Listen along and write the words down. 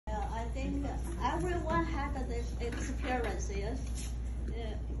think everyone had this experience, yes?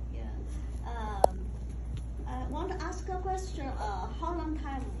 I want to ask a question. How long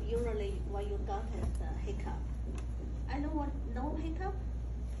time usually when you got the hiccup? Anyone know hiccup?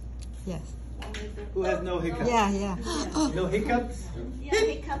 Yes. Who has no hiccups? Yeah. No hiccups? Yeah,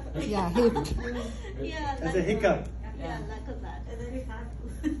 hiccup. Yeah, hip. Yeah, That's like a hiccup. Yeah, like that. Very hard.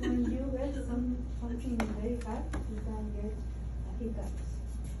 When you get something very hard, you can get hiccups.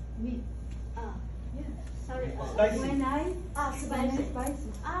 Me. Yeah. Sorry. Spicy. When I Spicy. spicy.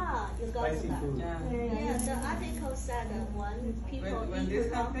 You got Spicy that. food. Yeah, the article said when people When eat this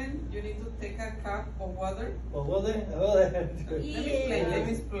wrong. happens, you need to take a cup of water. Well, will they? Will they? Let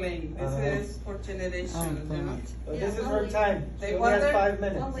me explain. This is for generations, you know. Well, this is her time. She They only has wonder- 5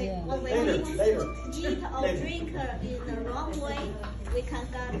 minutes. When we Later, eat later. or drink in the wrong way, we can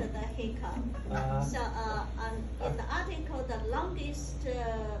get the hiccup. So in the article, the longest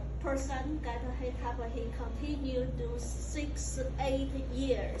person got a hiccup, he continued to 6-8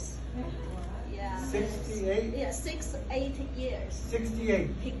 years. Yeah. 68? Yeah, 6-8 years.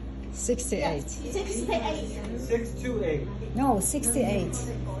 68. 68. 68. 6 to 8 No, 68.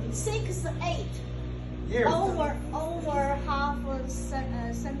 6-8. years. Over half a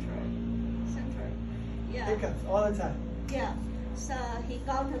century. Yeah. Hiccups all the time. Yeah. So he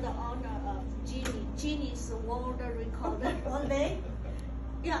got the honor of Guinness World Records all day.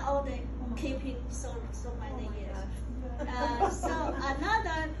 Yeah, all day, keeping so many years. So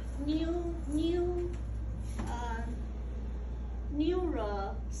another new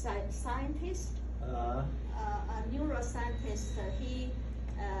neuroscientist, a neuroscientist, he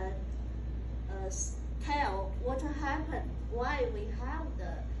tell what happened, why we have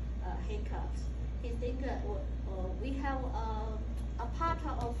the hiccups. He think we have a part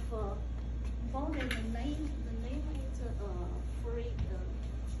of body. The name is free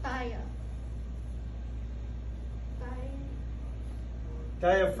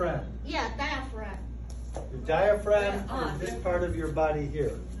Diaphragm. Yeah, diaphragm. Your diaphragm is this part of your body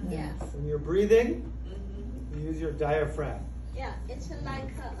here. Yes. When you're breathing, you use your diaphragm. Yeah, it's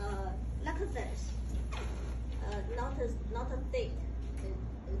like this. Not a thick.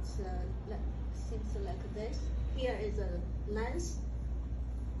 It's seems like this. Here is a lens.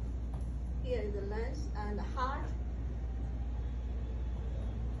 Here is the lens and the heart.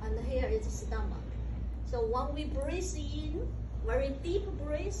 And here is the stomach. So when we breathe in, very deep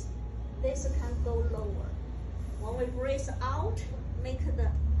breath, this can go lower. When we breathe out, make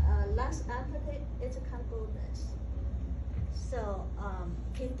the lungs empty, it can go this. So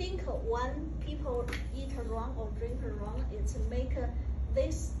you think when people eat wrong or drink wrong, it's make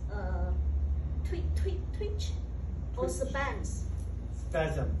this twitch or spasm.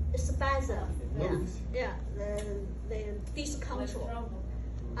 Spasm. Spasm. It moves. Yeah, the discontrol.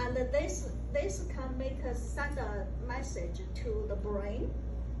 And this can make send a message to the brain.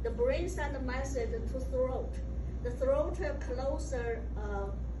 The brain send a message to throat. The throat closer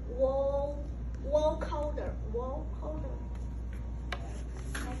wall colder. Vocal colder.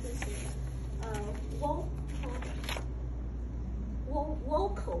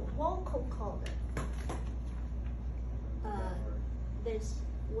 This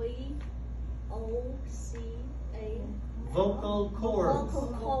VOCA. Vocal cords. Vocal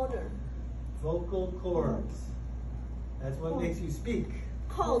corder. Vocal cords. That's what makes you speak.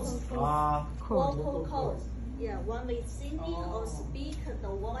 Cords. Vocal cords. cords. Yeah, when we singing or speak, the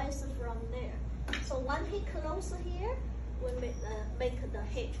voice from there. So when he close here, we make the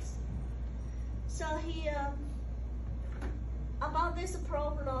hits. So here, about this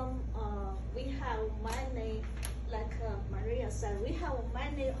problem, we have many, like Maria said, we have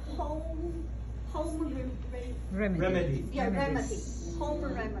many home Remedy. Yeah, remedy. Home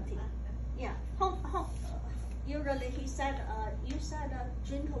remedy. Yeah, home. Usually he said, you said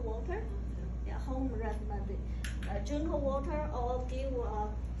drink water. Yeah, home remedy. Drink water or give a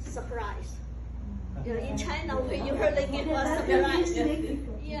surprise. You know, in China, we usually give a surprise.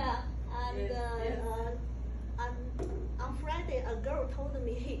 Yeah, and on Friday, a girl told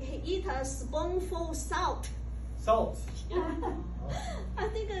me he eat a spoonful salt. Salt. I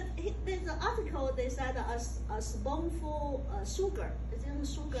think there's an article, they said a spoonful sugar. Isn't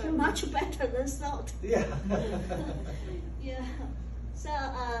sugar much better than salt? Yeah. Yeah. So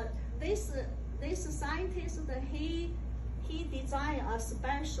this scientist, he designed a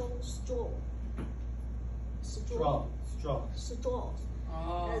special straw. Straws.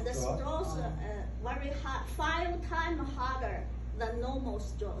 The straws very hard, 5 times harder than normal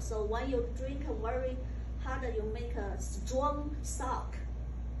straw. So when you drink very hard, you make a strong sock,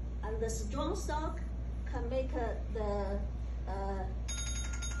 and the strong sock can make the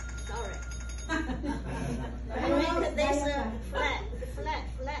Make this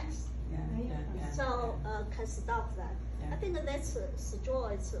flex. Yeah. So can stop that. Yeah. I think that's straw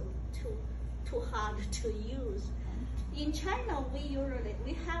is too hard to use. In China, we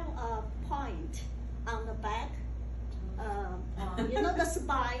have a point on the back. You know the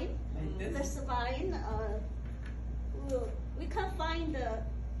spine. Like The this? spine. We can find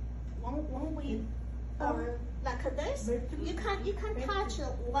when we like this. You can touch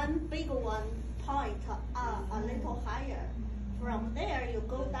one big one point a little higher. From there, you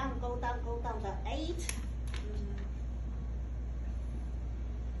go down the 8.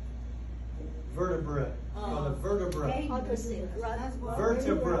 Vertebra. Called a vertebra. How to say?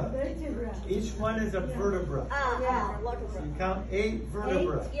 Vertebra. Vertebra. Each one is a vertebra. What? So you count 8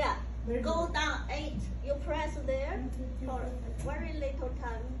 vertebra. Yeah. Go down 8. You press there for very little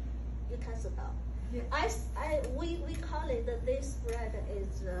time. You can stop. Yeah. We call it this spread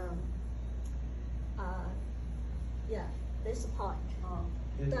is this point.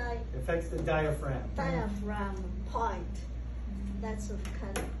 It affects the diaphragm. Diaphragm point. That's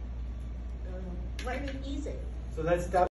kind of very easy. So that's